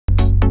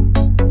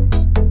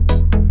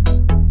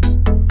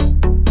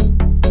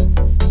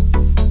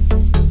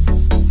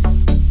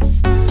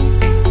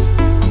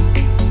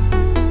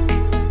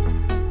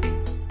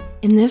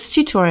this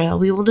tutorial,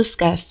 we will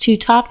discuss two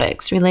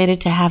topics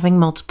related to having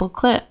multiple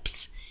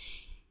clips.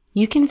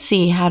 You can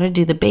see how to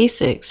do the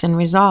basics in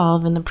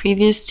Resolve in the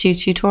previous two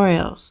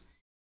tutorials.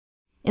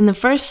 In the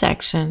first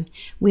section,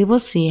 we will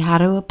see how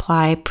to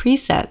apply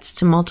presets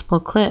to multiple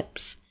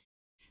clips.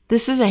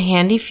 This is a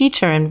handy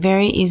feature and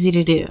very easy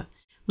to do.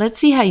 Let's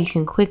see how you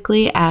can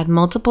quickly add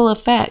multiple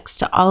effects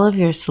to all of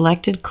your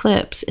selected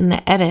clips in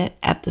the edit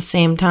at the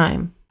same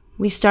time.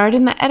 We start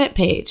in the edit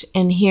page,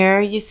 and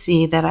here you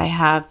see that I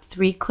have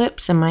 3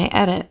 clips in my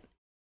edit.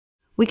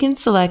 We can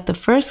select the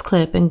first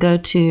clip and go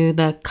to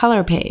the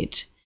color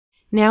page.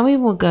 Now we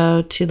will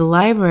go to the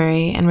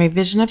library and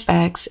revision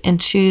effects and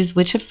choose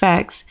which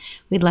effects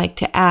we'd like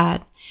to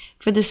add.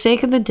 For the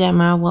sake of the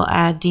demo, we'll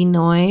add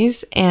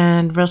denoise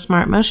and Real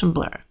Smart Motion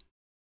Blur.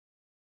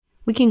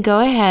 We can go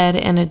ahead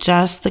and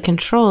adjust the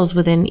controls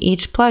within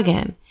each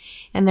plugin,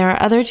 and there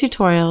are other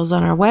tutorials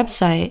on our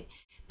website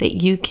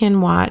that you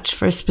can watch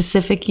for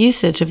specific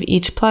usage of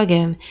each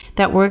plugin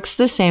that works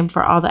the same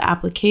for all the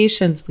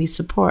applications we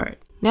support.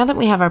 Now that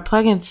we have our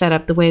plugins set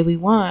up the way we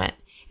want,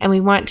 and we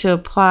want to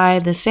apply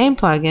the same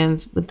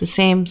plugins with the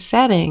same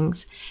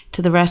settings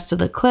to the rest of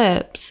the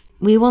clips,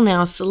 we will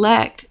now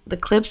select the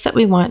clips that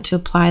we want to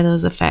apply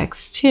those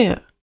effects to.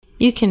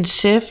 You can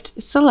shift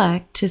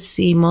select to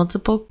see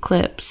multiple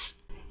clips,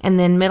 and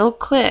then middle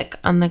click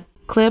on the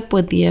clip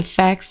with the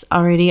effects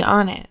already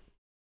on it.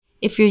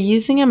 If you're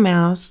using a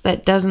mouse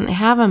that doesn't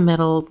have a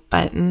middle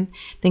button,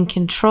 then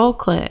control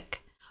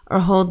click or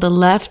hold the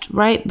left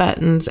right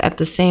buttons at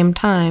the same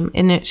time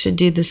and it should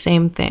do the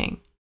same thing.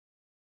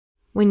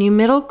 When you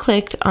middle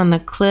clicked on the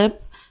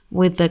clip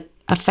with the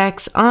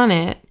effects on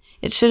it,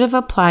 it should have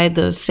applied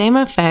those same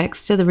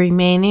effects to the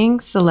remaining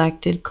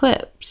selected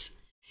clips.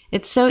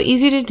 It's so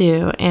easy to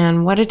do,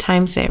 and what a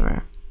time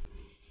saver.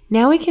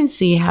 Now we can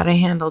see how to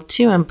handle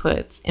 2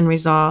 inputs in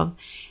Resolve,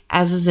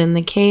 as is in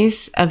the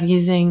case of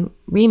using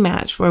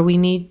REMatch, where we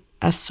need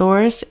a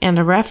source and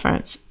a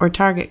reference or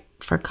target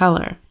for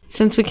color.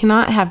 Since we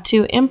cannot have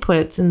 2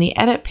 inputs in the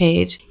edit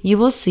page, you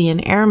will see an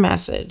error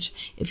message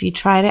if you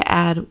try to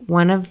add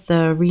one of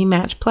the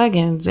REMatch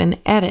plugins in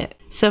edit.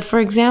 So for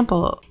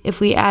example, if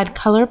we add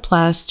Color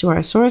Plus to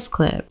our source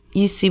clip,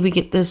 you see we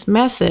get this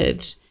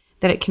message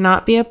that it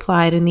cannot be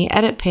applied in the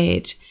edit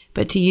page,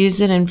 but to use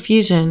it in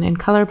Fusion and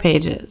color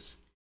pages.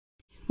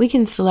 We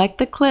can select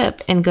the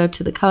clip and go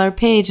to the color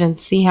page and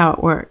see how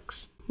it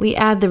works. We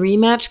add the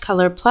REMatch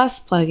Color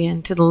Plus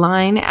plugin to the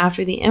line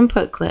after the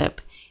input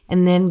clip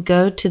and then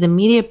go to the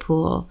media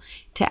pool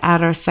to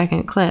add our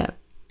second clip.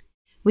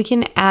 We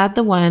can add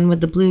the one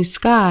with the blue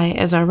sky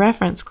as our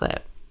reference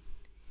clip.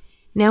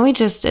 Now we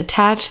just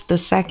attach the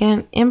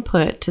second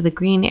input to the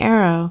green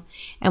arrow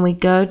and we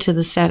go to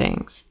the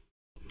settings.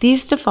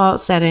 These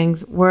default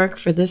settings work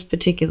for this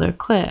particular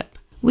clip.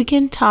 We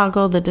can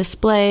toggle the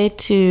display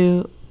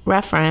to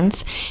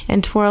reference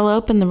and twirl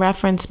open the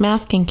reference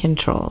masking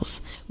controls.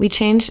 We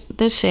change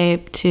the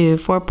shape to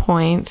 4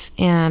 points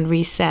and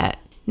reset.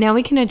 Now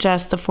we can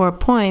adjust the 4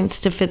 points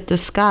to fit the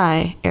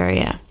sky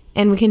area.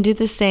 And we can do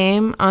the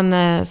same on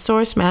the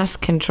source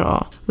mask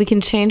control. We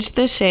can change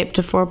the shape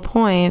to 4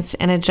 points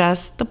and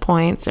adjust the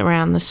points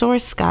around the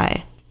source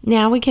sky.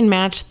 Now we can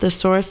match the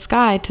source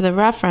sky to the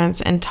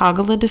reference and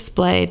toggle the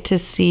display to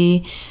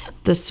see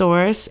the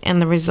source and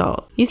the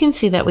result. You can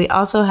see that we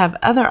also have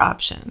other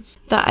options.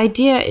 The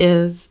idea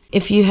is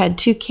if you had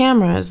 2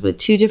 cameras with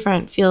 2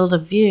 different field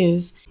of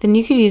views, then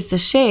you could use the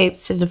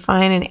shapes to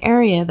define an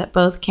area that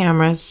both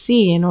cameras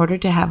see in order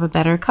to have a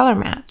better color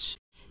match.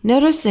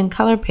 Notice in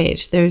Color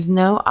Page there's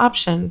no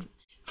option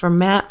for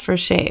Map for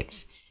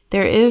Shapes.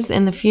 There is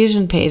in the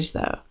Fusion page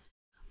though.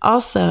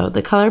 Also,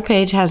 the Color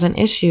Page has an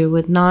issue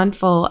with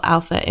non-full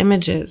alpha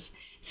images,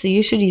 so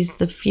you should use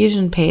the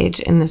Fusion page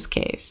in this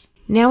case.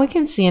 Now we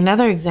can see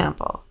another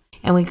example,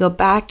 and we go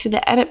back to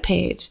the Edit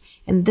page,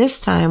 and this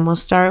time we'll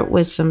start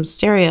with some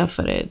stereo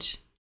footage.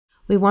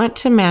 We want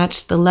to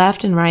match the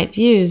left and right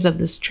views of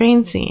this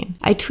train scene.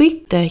 I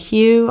tweaked the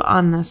hue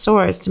on the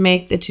source to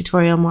make the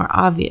tutorial more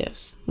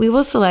obvious. We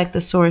will select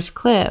the source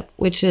clip,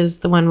 which is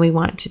the one we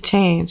want to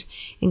change,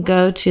 and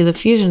go to the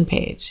Fusion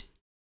page.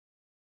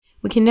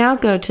 We can now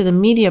go to the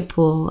media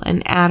pool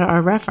and add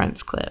our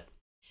reference clip.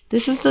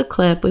 This is the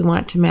clip we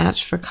want to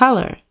match for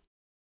color.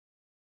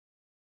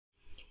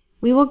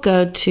 We will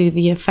go to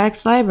the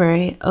Effects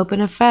library,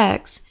 open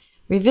Effects,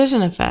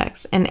 Revision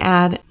Effects, and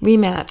add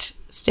REMatch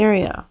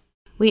Stereo.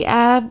 We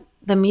add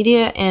the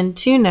Media in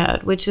 2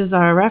 node, which is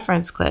our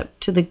reference clip,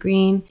 to the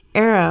green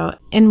arrow,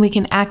 and we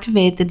can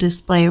activate the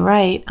display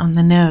right on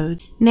the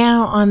node.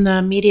 Now on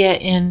the Media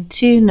in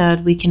 2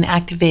 node, we can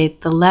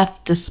activate the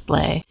left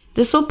display.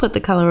 This will put the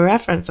color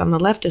reference on the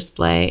left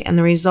display and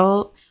the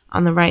result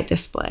on the right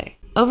display.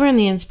 Over in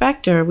the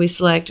inspector, we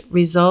select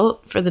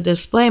Result for the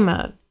display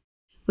mode.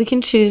 We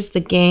can choose the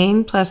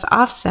gain plus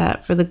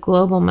offset for the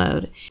global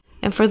mode,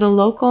 and for the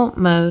local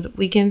mode,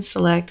 we can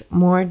select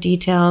more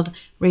detailed,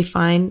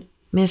 refined,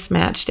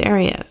 mismatched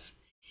areas.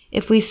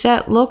 If we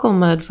set local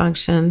mode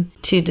function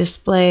to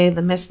display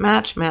the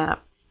mismatch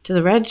map to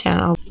the red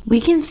channel, We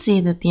can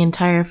see that the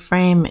entire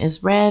frame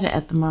is red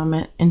at the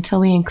moment until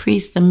we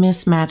increase the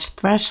mismatch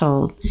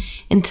threshold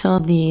until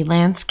the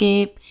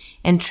landscape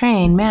and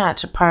train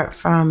match apart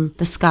from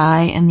the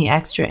sky and the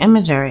extra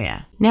image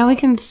area. Now we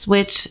can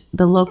switch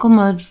the local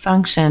mode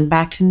function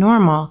back to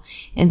normal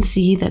and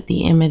see that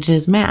the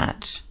images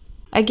match.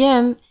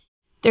 Again,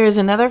 there is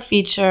another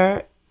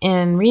feature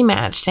in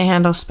REMatch to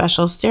handle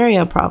special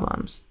stereo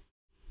problems.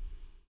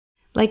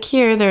 Like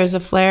here, there is a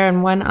flare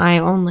in one eye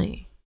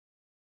only.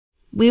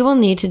 We will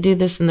need to do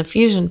this in the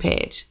Fusion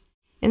page.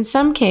 In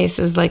some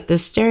cases, like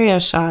this stereo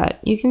shot,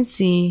 you can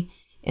see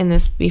in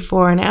this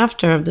before and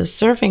after of the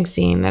surfing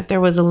scene that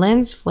there was a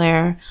lens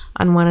flare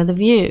on one of the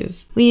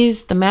views. We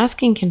used the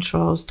masking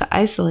controls to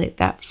isolate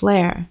that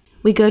flare.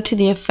 We go to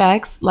the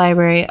Effects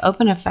library,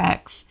 Open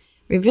Effects,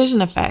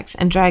 Revision Effects,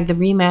 and drag the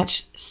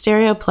REMatch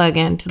stereo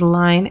plugin to the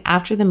line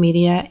after the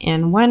Media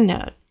in 1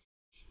 node.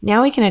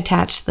 Now we can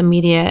attach the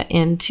Media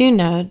in 2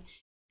 node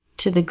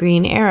to the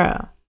green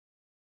arrow.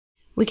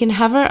 We can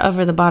hover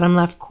over the bottom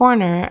left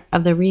corner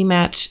of the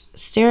REMatch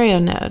stereo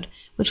node,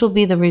 which will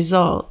be the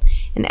result,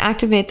 and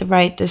activate the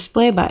right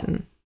display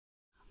button.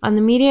 On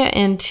the Media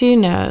in 2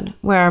 node,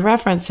 where our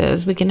reference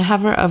is, we can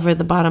hover over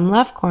the bottom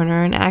left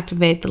corner and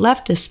activate the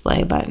left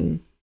display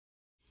button.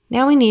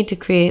 Now we need to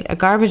create a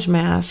garbage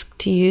mask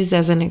to use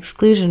as an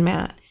exclusion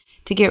mat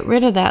to get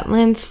rid of that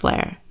lens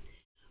flare.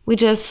 We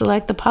just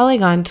select the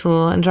polygon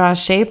tool and draw a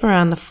shape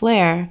around the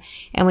flare,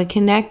 and we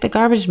connect the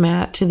garbage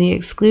mat to the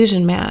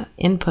exclusion mat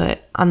input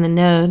on the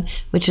node,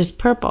 which is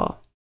purple.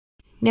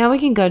 Now we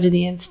can go to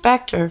the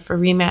inspector for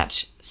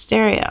REMatch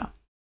stereo.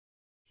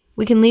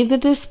 We can leave the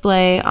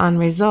display on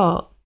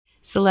result,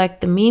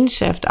 select the mean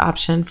shift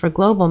option for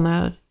global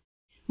mode.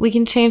 We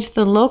can change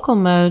the local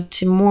mode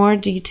to more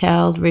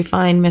detailed,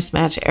 refined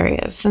mismatch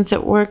areas since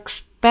it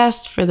works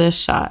best for this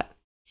shot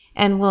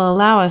and will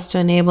allow us to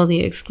enable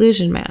the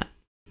exclusion mat.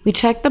 We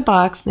check the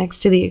box next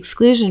to the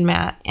exclusion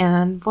mat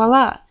and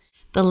voila,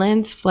 the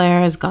lens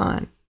flare is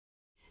gone.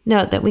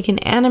 Note that we can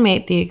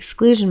animate the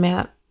exclusion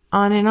mat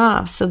on and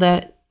off so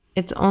that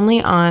it's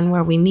only on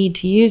where we need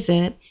to use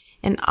it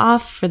and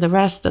off for the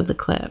rest of the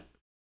clip.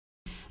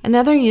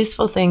 Another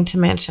useful thing to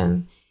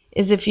mention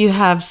is if you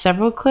have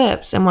several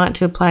clips and want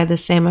to apply the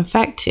same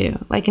effect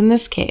to, like in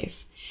this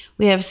case.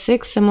 We have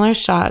 6 similar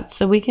shots,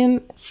 so we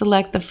can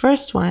select the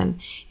first one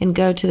and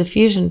go to the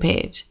Fusion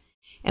page.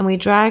 And we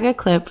drag a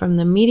clip from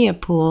the media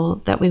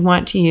pool that we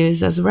want to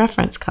use as a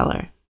reference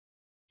color.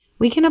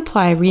 We can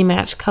apply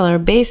REMatch Color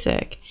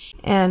Basic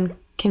and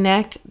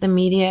connect the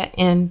Media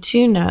in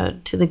 2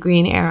 node to the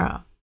green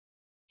arrow.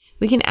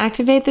 We can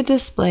activate the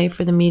display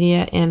for the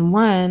Media in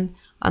 1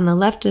 on the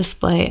left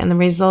display and the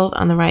result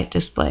on the right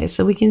display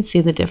so we can see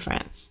the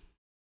difference.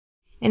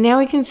 And now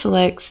we can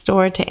select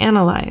Store to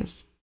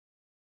Analyze.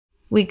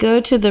 We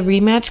go to the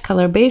REMatch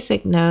Color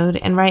Basic node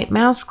and right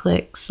mouse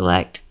click,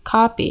 select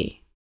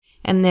Copy.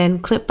 And then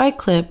clip by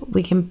clip,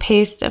 we can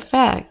paste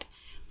effect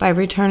by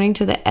returning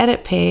to the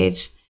edit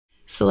page,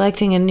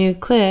 selecting a new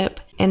clip,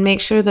 and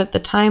make sure that the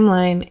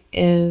timeline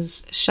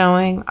is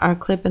showing our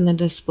clip in the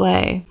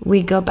display.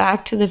 We go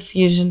back to the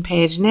Fusion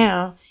page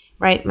now,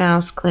 right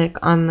mouse click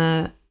on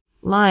the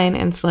line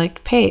and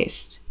select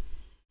paste.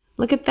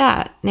 Look at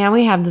that. Now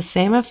we have the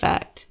same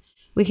effect.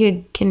 We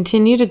could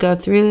continue to go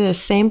through the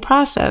same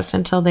process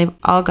until they've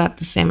all got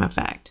the same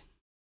effect.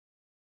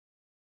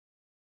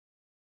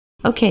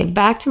 Okay,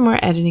 back to more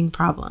editing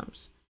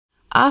problems.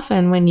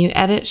 Often when you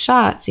edit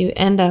shots, you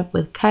end up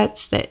with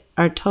cuts that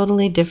are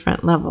totally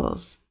different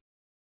levels.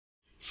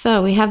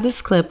 So we have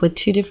this clip with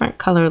 2 different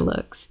color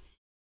looks.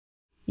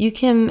 You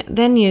can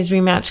then use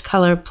REMatch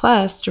Color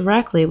Plus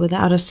directly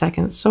without a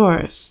second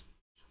source.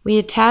 We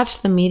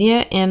attach the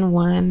Media in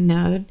 1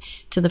 node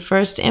to the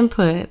first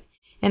input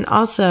and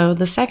also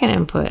the second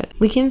input.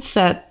 We can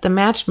set the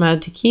match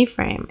mode to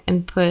keyframe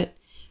and put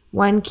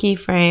 1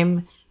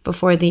 keyframe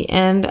before the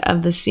end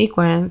of the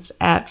sequence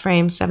at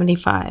frame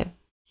 75.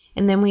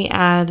 And then we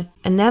add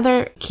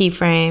another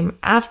keyframe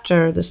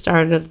after the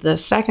start of the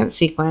second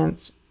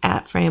sequence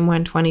at frame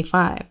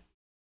 125.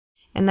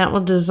 And that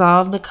will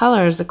dissolve the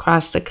colors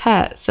across the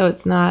cut so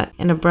it's not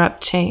an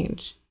abrupt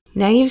change.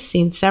 Now you've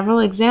seen several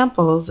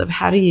examples of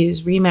how to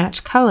use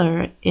REMatch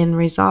Color in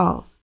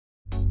Resolve.